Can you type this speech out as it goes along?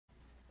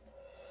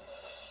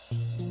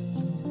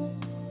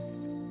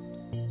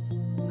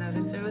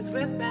So it's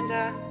with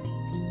Brenda.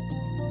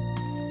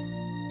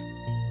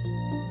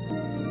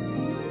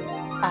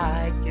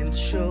 I can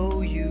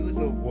show you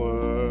the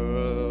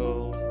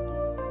world,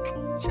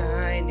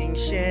 shining,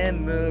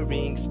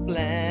 shimmering,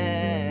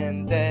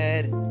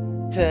 splendid.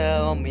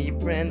 Tell me,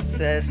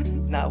 princess,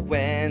 now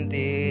when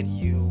did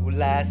you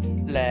last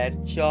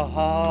let your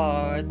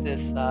heart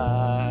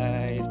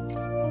decide?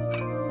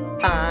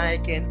 I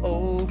can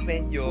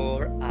open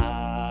your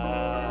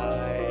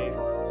eyes,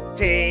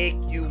 take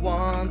you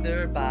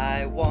wonder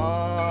by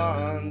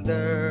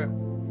wonder,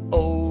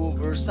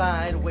 over,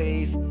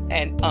 sideways,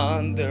 and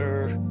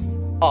under,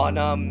 on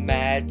a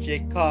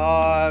magic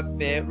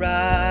carpet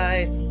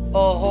ride,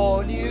 a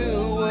whole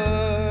new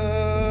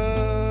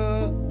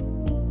world,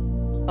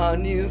 a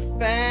new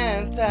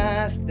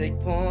fantastic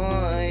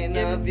point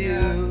of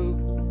view.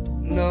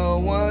 No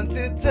one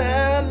to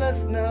tell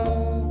us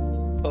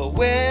no, or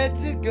where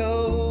to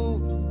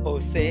go, or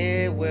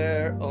say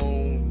we're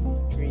only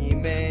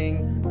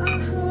dreaming.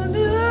 A whole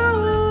new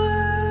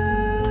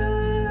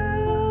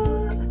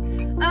world,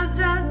 a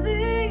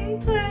dazzling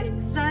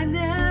place I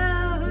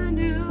never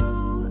knew.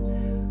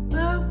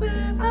 But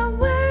when I'm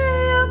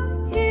way up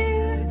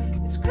here,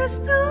 it's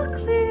crystal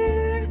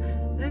clear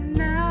that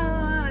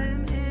now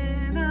I'm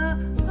in a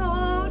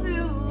whole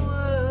new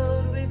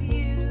world with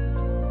you.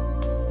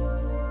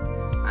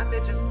 My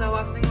bitch is so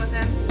I'll sing with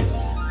him.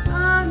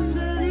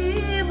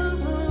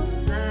 Unbelievable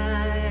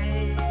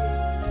sights,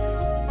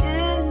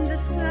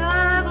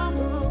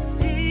 indescribable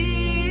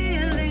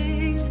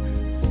feeling,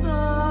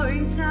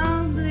 soaring,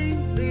 tumbling,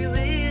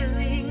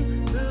 freewheeling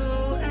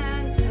through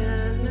an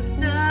endless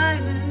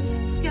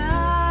diamond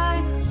sky.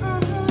 A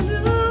whole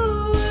new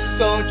world.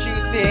 Don't you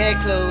dare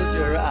close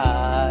your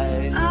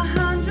eyes.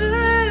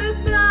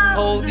 100,000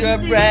 Hold your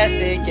breath, it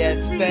things to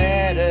gets see.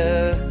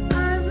 better.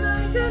 I'm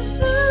like a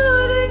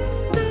shooting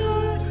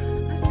star.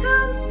 I've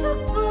come so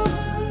far.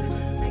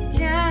 I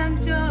can't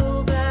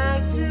go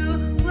back to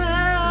where A I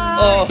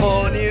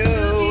whole used new to be.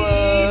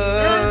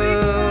 Every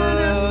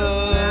corner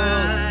world,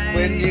 surprise.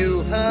 when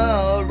new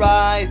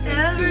horizons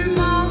Every to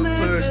moment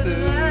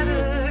pursue.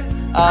 better.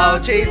 I'll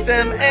chase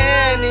them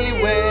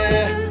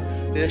anywhere.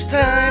 There's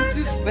time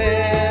to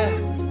spare.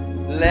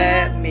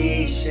 Let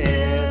me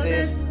share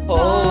this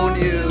whole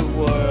new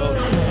world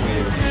with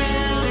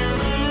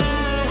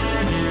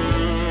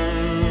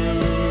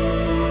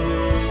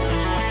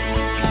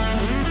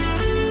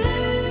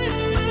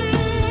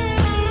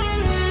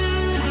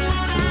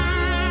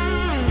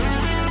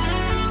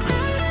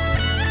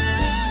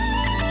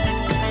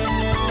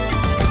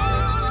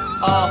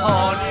a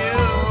whole new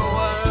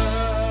world,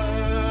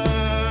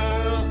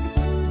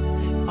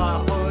 a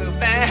whole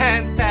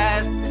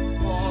fantastic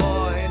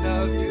point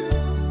of view.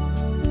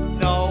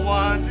 No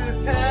one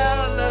to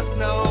tell us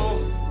no,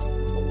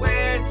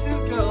 where to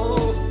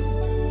go.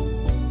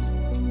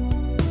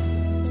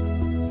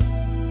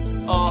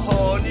 A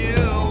whole new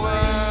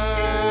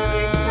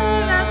Every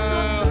turn I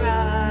world,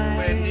 surprise.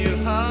 when new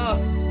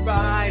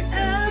horizons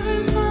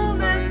Every to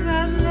moment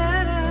that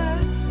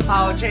letter.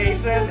 I'll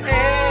chase them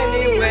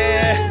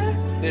anywhere.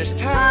 There's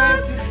time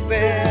to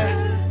spare.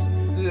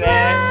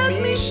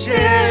 Let me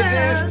share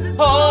this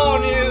whole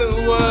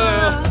new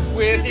world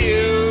with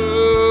you.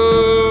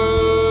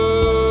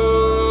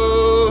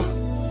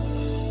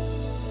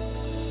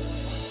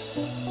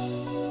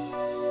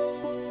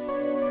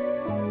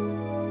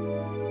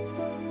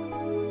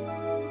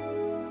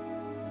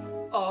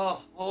 A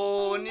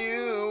whole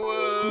new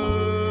world.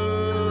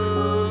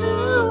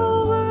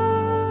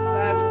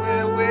 That's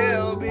where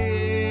we'll be.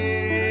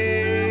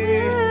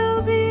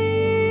 Will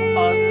be A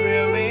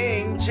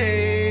thrilling a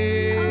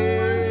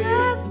change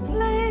wondrous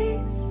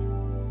place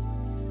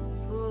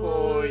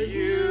for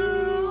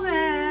you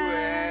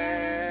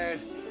and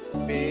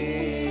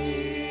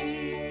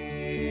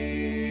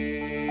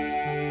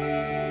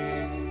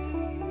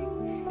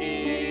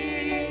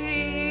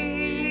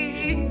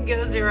me.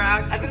 Goes your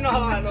rocks. I didn't know how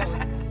long I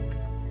know.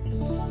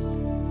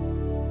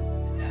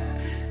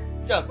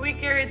 Jump. We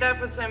carried that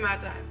for the same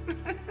amount of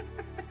time.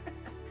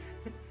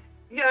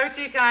 You guys are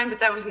too kind, but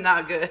that was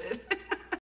not good.